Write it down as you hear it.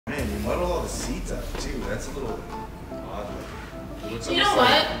muddle all the seeds up too. That's a little odd. You know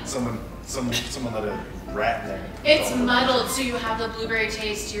what? Someone let a rat in there. It's muddled, so you have the blueberry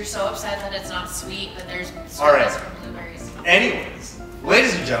taste. You're so upset that it's not sweet, but there's sweetness from blueberries. Anyways,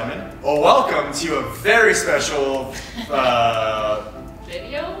 ladies and gentlemen, welcome to a very special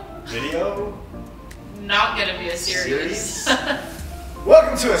video. Not gonna be a series.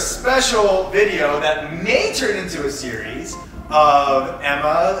 Welcome to a special video that may turn into a series of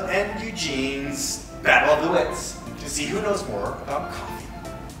Emma and Eugene's Battle of the Wits to see who knows more about coffee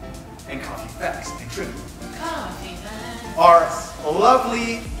and coffee facts and trivia. Coffee facts. Our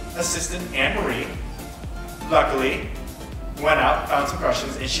lovely assistant Anne-Marie, luckily, went out, found some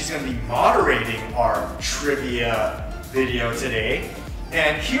questions, and she's going to be moderating our trivia video today.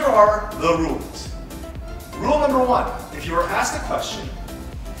 And here are the rules. Rule number 1, if you are asked a question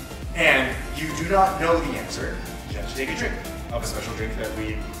and you do not know the answer, you have to take a drink of a special drink that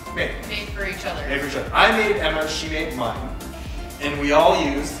we made. Made for each other. I made Emma, she made mine, and we all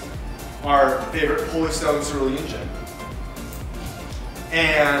used our favorite Holy Stone cerulean gin.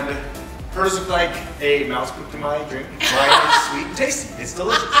 And hers looked like a mouse poop to my drink. Mine is sweet and tasty. It's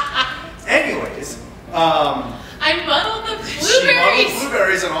delicious. Anyways, I muddled the blueberries. She muddled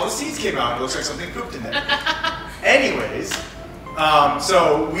blueberries and all the seeds came out. It looks like something pooped in there. Anyways,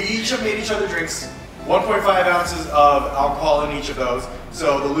 so we each have made each other drinks. 1.5 ounces of alcohol in each of those.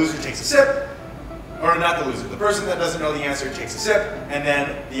 So the loser takes a sip, or not the loser, the person that doesn't know the answer takes a sip, and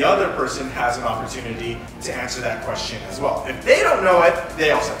then the other person has an opportunity to answer that question as well. If they don't know it,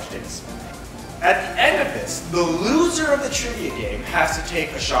 they also have to take a sip. At the end of this, the loser of the trivia game has to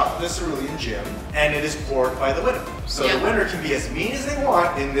take a shot of the cerulean gin, and it is poured by the winner. So the winner can be as mean as they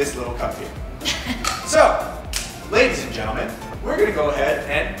want in this little cup here. So, ladies and gentlemen, we're going to go ahead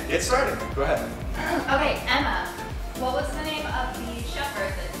and get started. Go ahead. Okay, Emma, what was the name of the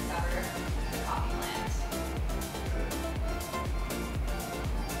shepherd that discovered the coffee plant?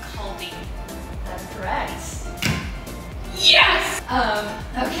 Colby. That's correct. Yes!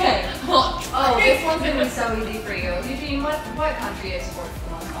 Okay. Oh, this one's gonna be so easy for you. Eugene, what country exports the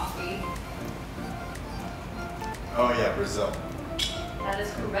most coffee? Oh yeah, Brazil. That is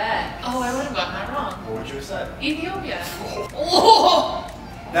correct. Oh, I would have gotten that wrong. What would you have said? Ethiopia. Oh.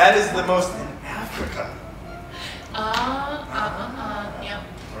 That is the most in Africa. Yep.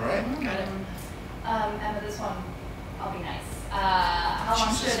 Alright. Got it. Emma, this one, I'll be nice. How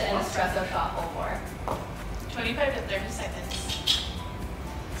long should an espresso shot hold for? 25 to 30 seconds.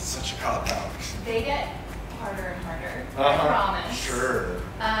 Such a cop-out. They get harder and harder, I promise. Sure.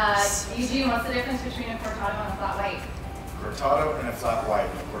 Eugene, what's the difference between a cortado and a flat white? Cortado and a flat white.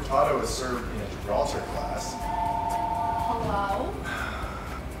 A cortado is served in a Gibraltar glass. Hello?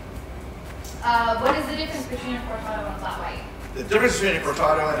 What is the difference between a cortado and a flat white? The difference between a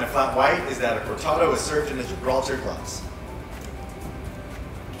cortado and a flat white is that a cortado is served in a Gibraltar glass.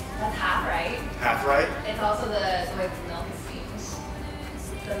 That's half right. Half right? It's also the way the milk is steamed.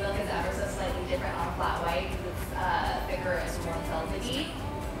 The milk is ever so slightly different on a flat white because it's thicker and more velvety.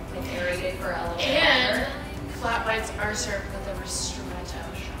 It's aerated for a little bit longer. And flat whites are served with a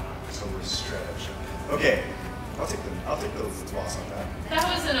ristretto shot. So we're stretch. Okay, I'll take those loss on that. That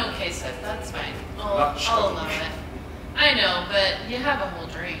was an okay sip. That's fine. Not I'll allow it. I know, but you have a whole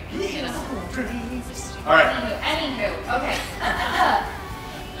drink. You know. All right. Anywho, okay.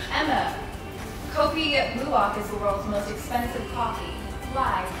 Emma, Kopi Luwak is the world's most expensive coffee.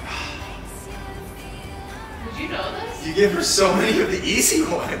 Why? Did you know this? You give her so many of the easy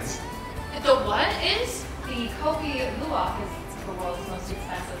ones. The what is? The Kopi Luwak is the world's most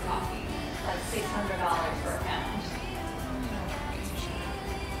expensive coffee. Like $600 for a pound.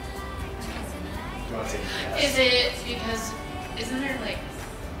 Do you want to take a guess? Is it because, isn't there like,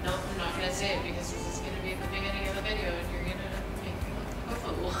 nope, I'm not going to say it because this is going to be at the beginning of the video and you're going to make me look like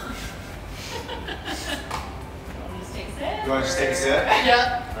a fool. You want to just take a sip? You want to just take a sip? Yep.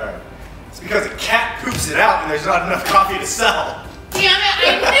 Alright. It's because a cat poops it out and there's not enough coffee to sell. Damn it,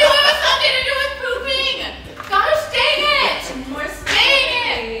 I knew it was something to do with pooping! Gosh dang it! More Dang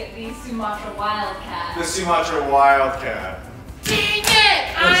specifically, the Sumatra Wildcat. The Sumatra Wildcat. Dang it!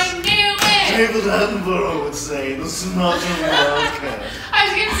 I knew it! David Attenborough would say, the Sumatra Wildcat. I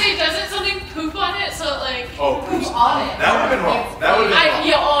was going to say, doesn't something poop on it so it like... Oh, Poop on it. That would have been wrong. That would have been wrong.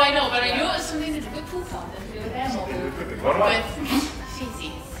 Yeah, oh I know, but I knew it was something to do with poop. Something to do with animal poop. One. With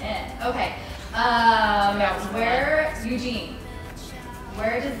feces. Yeah. Okay. Eugene,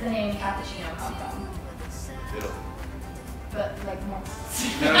 where does the name cappuccino come from? Italy. But like more.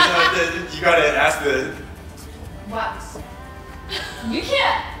 No, you gotta ask the... What? You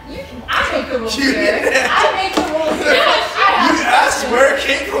can. I make the rules You here. did. I make the rules here. You asked where it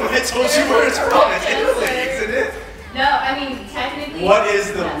came from. I told you where it's from. It's Italy, isn't it? No, I mean, technically. What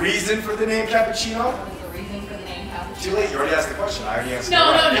is the yes. reason for the name cappuccino? What is the reason for the name cappuccino? Too late. You already asked the question. I already answered.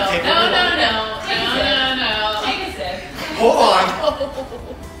 No. Take a sip. Hold on.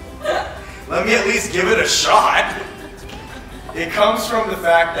 Let me at least give it a shot. It comes from the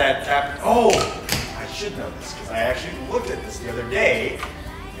fact that I should know this because I actually looked at this the other day,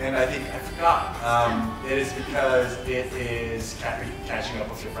 and I think I forgot. It is because it is catching up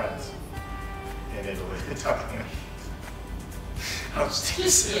with your friends in Italy. I'll just take a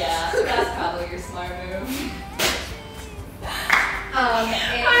sip. Yeah, that's probably your smart move. I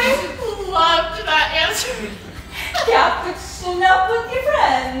loved that answer. Cappuccino with your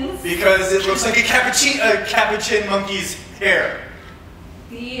friends. Because it looks like a capuchin monkey's hair.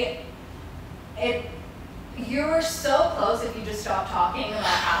 You were so close if you just stopped talking about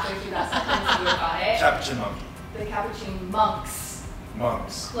halfway through that sentence you got it. Capuchin monkey. The Capuchin monks'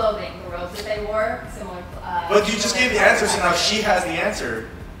 clothing, the robes that they wore, similar. But you just gave the answer, so now she has the answer.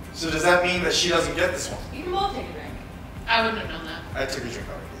 So does that mean that she doesn't get this one? You can both take a drink. I wouldn't have known that. I took a drink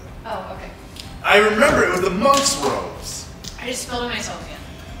already. Oh, okay. I remember it was the monks' robes. I just spilled it myself again.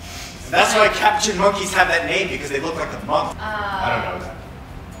 And that's why capuchin monkeys have that name, because they look like the monk. I don't know that.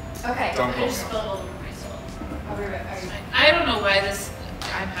 Okay. Don't I quote just me. spilled all over myself. Are you I don't know why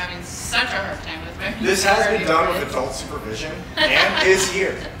I'm having such a hard time with my. This has been done with adult supervision and is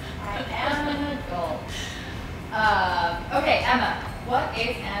here. I am an adult. Okay, Emma, what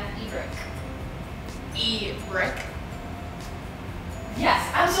is an e-brick? E-brick? Yes,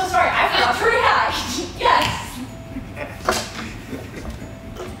 I'm so sorry, I forgot to react. Yes.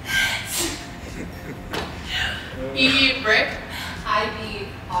 E-brick?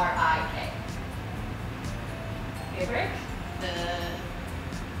 I-B-R-I-K. E-brick? The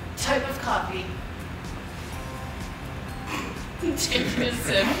type of coffee. Take a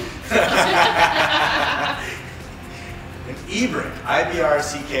sip. An e-brick.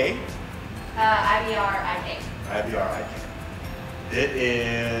 I-B-R-C-K? I-B-R-I-K. I-B-R-I-K. It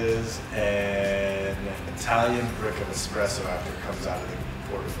is an Italian brick of espresso after it comes out of the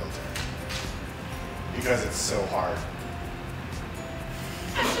portafilter. Because it's so hard.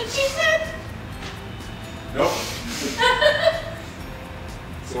 That's what she said. Nope.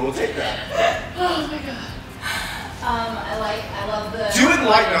 So we'll take that. Oh my god. I love the. Do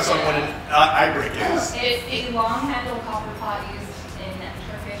enlighten us on what an I-brick is. It's a long-handled copper pot used in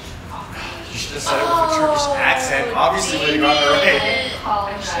Turkish coffee. You should have said it with a Turkish accent. Obviously, we got it right. I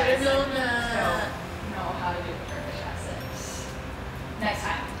should have known that. Don't know how to do a Turkish accent. Next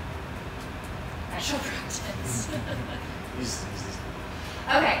time. I shall practice.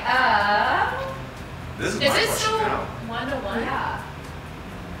 Okay. This is my Is it question still now. 1-1? Yeah.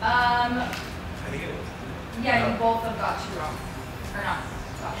 I think it is. Yeah, No. you both have got two wrong. Or not.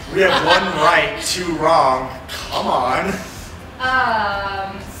 We have one right, two wrong. Come on.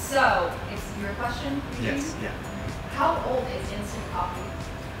 So, it's your question? Yes, yeah. How old is instant coffee?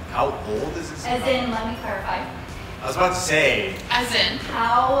 How old is this? As in, let me clarify. I was about to say, As in?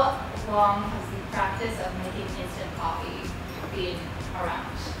 How long has the practice of making instant coffee been around?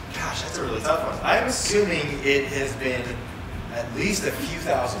 gosh, that's a really tough one. I'm assuming it has been at least a few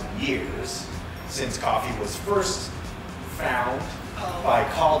thousand years since coffee was first found by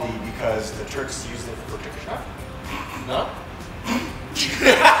Caldi because the Turks used it for Turkish coffee. No?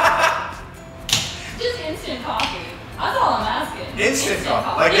 Just instant coffee. That's all I'm asking. Instant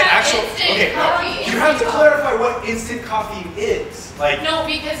coffee. Like the Yeah, actual. instant Okay, coffee. no. You have to clarify what instant coffee is. Like. No,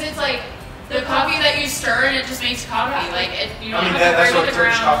 because it's like the coffee that you stir and it just makes coffee. Like it, you don't I mean, have to that's worry what about the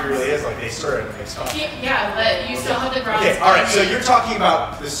Turkish coffee grounds. really is. Like they stir it and it makes coffee. Yeah, but you still have the grounds. Okay, all right. So you're talking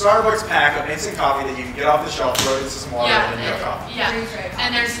about the Starbucks pack of instant coffee that you can get off the shelf, throw it into some water, and then you have coffee. Yeah, Freeze dried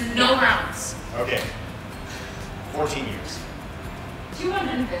and there's no grounds. Okay. 14 years.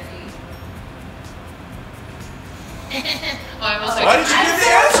 250. Oh, I almost Why did you give the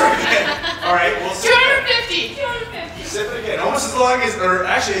answer again? All right, we'll sip it. 250. 250. Sip it again. Almost as long as, or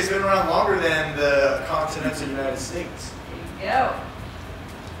actually, it's been around longer than the continental United States. There you go.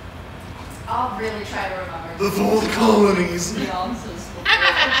 I'll really try to remember. Before the colonies. The answers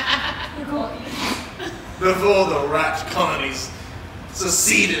before The rat colonies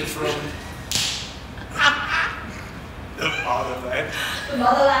seceded from the fatherland. the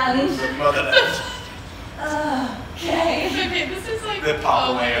motherland. The motherland. Okay. Okay, this is like The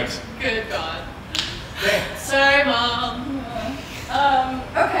Papa oh my Land. good God. Yeah. Sorry, Mom.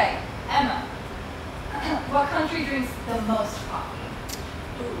 Okay, Emma. What country drinks the most coffee?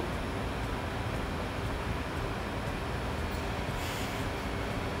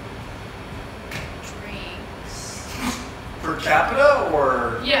 Drinks. Per capita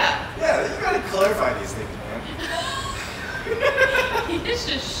or? Yeah. Yeah, you gotta clarify these things, man. He's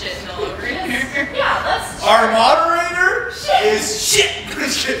just shitting all over here. Yeah, let's. Our moderator is shit.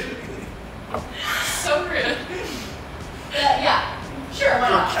 So rude. Yeah. Sure, why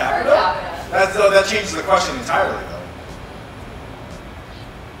not? Per capita? That changes the question entirely, though.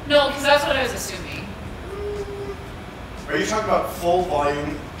 No, because that's what I was assuming. Are you talking about full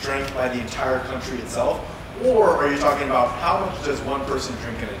volume drank by the entire country itself? Or are you talking about how much does one person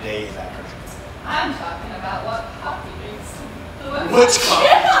drink in a day in that country? I'm talking about what coffee drinks. Which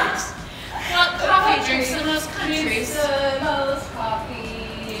coffee drinks? What coffee drinks in most countries? The most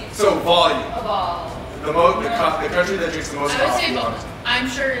coffee So volume. of all. The country that drinks the most I would coffee. say, I'm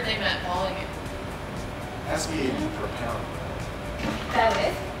sure they meant volume. Has to be per pound. That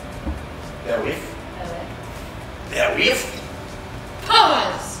with? That whiff? That with. That whiff?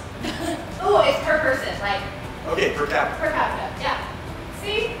 Pause! Oh, it's per person, like Okay, per capita. per capita. Yeah.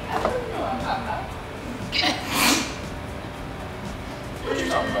 See? I don't know what I'm talking about. What are you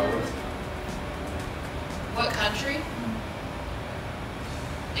talking about? What is it? What country?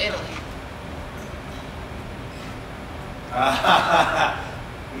 Italy.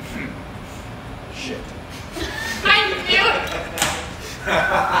 Shit. I knew it!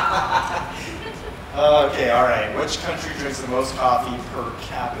 Okay, alright. Which country drinks the most coffee per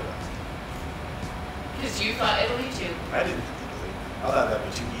capita? Because you thought Italy too. I didn't think Italy. I thought that'd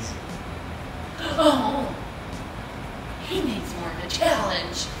be too easy. Oh. He needs more of a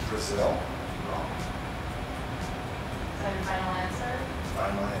challenge. Brazil? Wrong. Is that your final answer?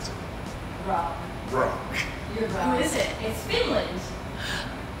 Final answer. Wrong. Wrong. You're wrong. Who is it? It's Finland.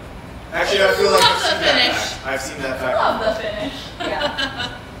 Actually, I feel like Love I've the seen that finish. fact. I've seen that fact. Love the finish. Yeah.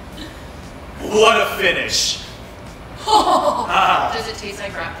 What a finish! Ah. Does it taste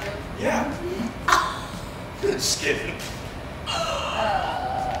like rock food? Yeah. Just kidding.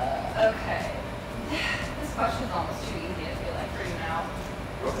 Okay. This question's almost too easy, I feel like, for you now.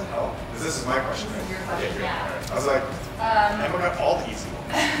 What the hell? This is my question. This is your Okay, question, good. yeah. All right. I was like, Emma got all the easy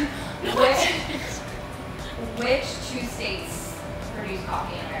ones. Which two states produce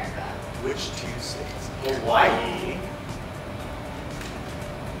coffee in America? Which two states? Hawaii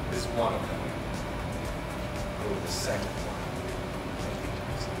is one of them. Oh, the second one.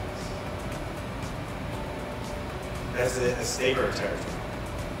 Is it a state or a territory?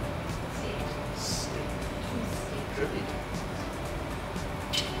 State. State. Two states. Could be.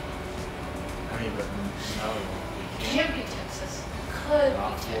 I mean, but no, we can't. Can't be Texas. Could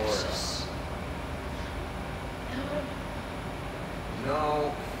Not be Florida. Texas.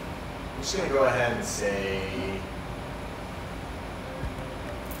 No. I'm just gonna go ahead and say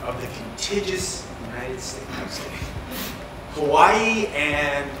of the contiguous United States. I'm just kidding. Hawaii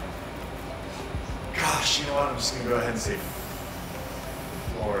and gosh, you know what? I'm just gonna go ahead and say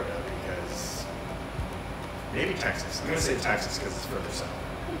Florida because maybe Texas. I'm gonna say Texas because it's further south.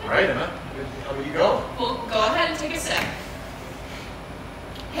 All right, Emma. How about you go? Well, go ahead and take a sip.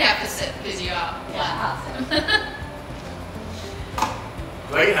 Half a sip because you got one. Yeah.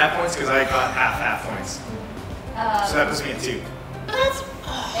 Do I get half points because I got half points? So that puts me at 2. That's.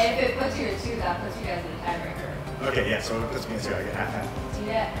 If it puts you at 2, that puts you guys in a tiebreaker. Okay, yeah. So it puts me at 2. I get half. So you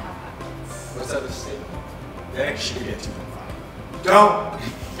get half points. What's that other statement? Then she could get 2.5. Don't!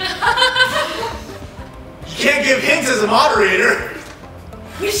 You can't give hints as a moderator!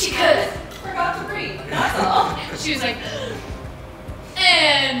 Wish you could. Forgot to breathe. That's all. She was like,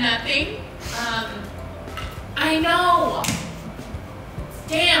 nothing. I know.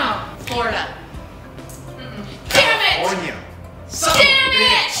 Damn, Florida. Damn it! California. Son of a Damn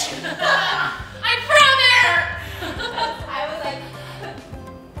bitch. it! I'm from there. I was like,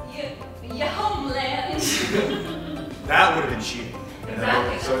 your homeland. That would have been cheating.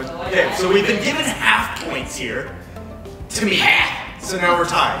 Exactly. So we've been given half points here. To me. So now we're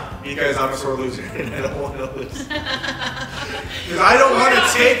tied because I'm a sore loser and I don't want to lose. Because I don't want to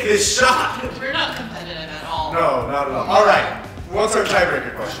take this shot. We're not competitive at all. No, not at all. All right. What's our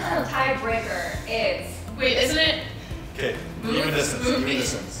tiebreaker question? Tiebreaker is Wait, isn't it? Okay. Even distance. Even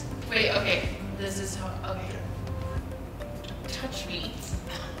distance. Wait, okay. This is how. Okay. Touch me.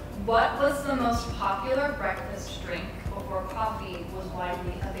 what was the most popular breakfast drink before coffee was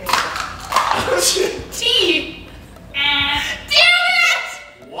widely available? Tea. Damn it!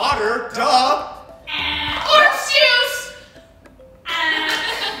 Water, duh. Orange juice.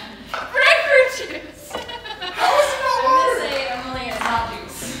 Grapefruit juice. How is it not I'm gonna water? say Emily, it's not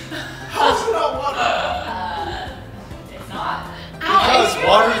juice. How is it not water? It's not. Because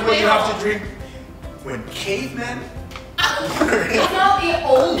water is what you have to drink when cavemen. It's not the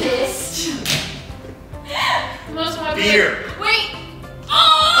oldest. The most popular. Beer. Wait.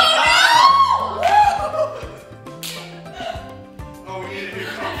 Oh Oh, we need a new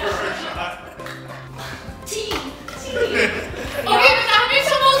cup for our shot. no! Tea. Okay, but that makes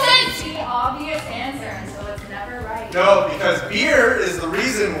the most sense. It's the obvious answer, and so it's never right. No, because beer is the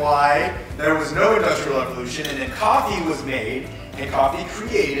reason why there was no industrial revolution, and then coffee was made, and coffee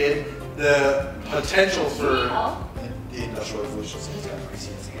created the potential for the industrial revolution. So he's got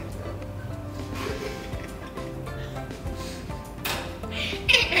greasy in his hands, bro.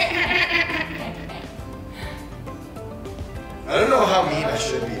 I don't know how mean I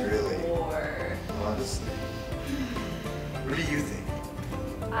should be, really. Honestly. What do you think?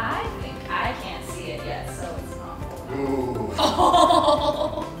 I think I can't see it yet, so it's not cool. Ooh.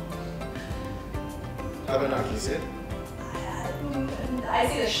 Oh. How about now? Can you see it? I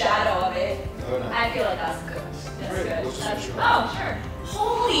see the shadow of it. Oh, no. I feel like that's good. That's Great, good. we'll just That's, switch it oh, sure.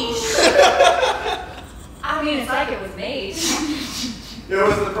 Holy shit. I mean, it's like it was made. It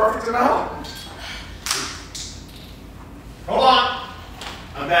was the perfect amount. Hold on.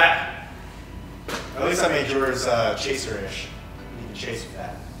 I'm back. At least I made yours chaser-ish. You can chase with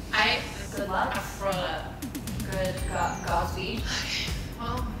that. Good luck. For that. Good Godspeed. Okay.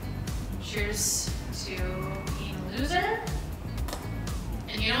 Well, cheers to being a loser.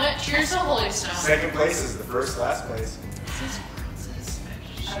 And you know what? Cheers to Holy Snow. Second place is the first last place. This is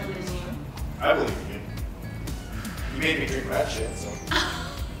gross. I believe in you. I believe in you. You made me drink that shit, so.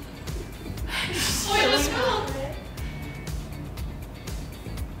 Wait, let's go.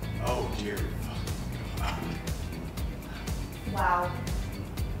 Oh dear. Wow.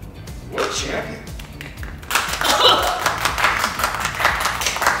 What a champion.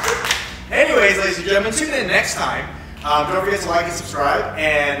 Anyways, ladies and gentlemen, tune in next time. Don't forget to like and subscribe,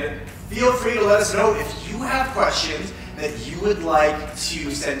 and feel free to let us know if you have questions that you would like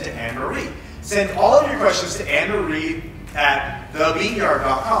to send to Anne-Marie. Send all of your questions to Anne-Marie at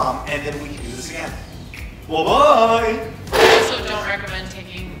thebeanyard.com, and then we can do this again. Bye-bye! I also don't recommend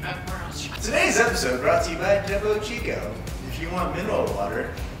taking a porno shot. Today's episode brought to you by Topo Chico. If you want mineral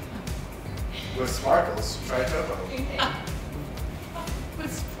water with sparkles, try Topo. Okay.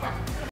 With spark.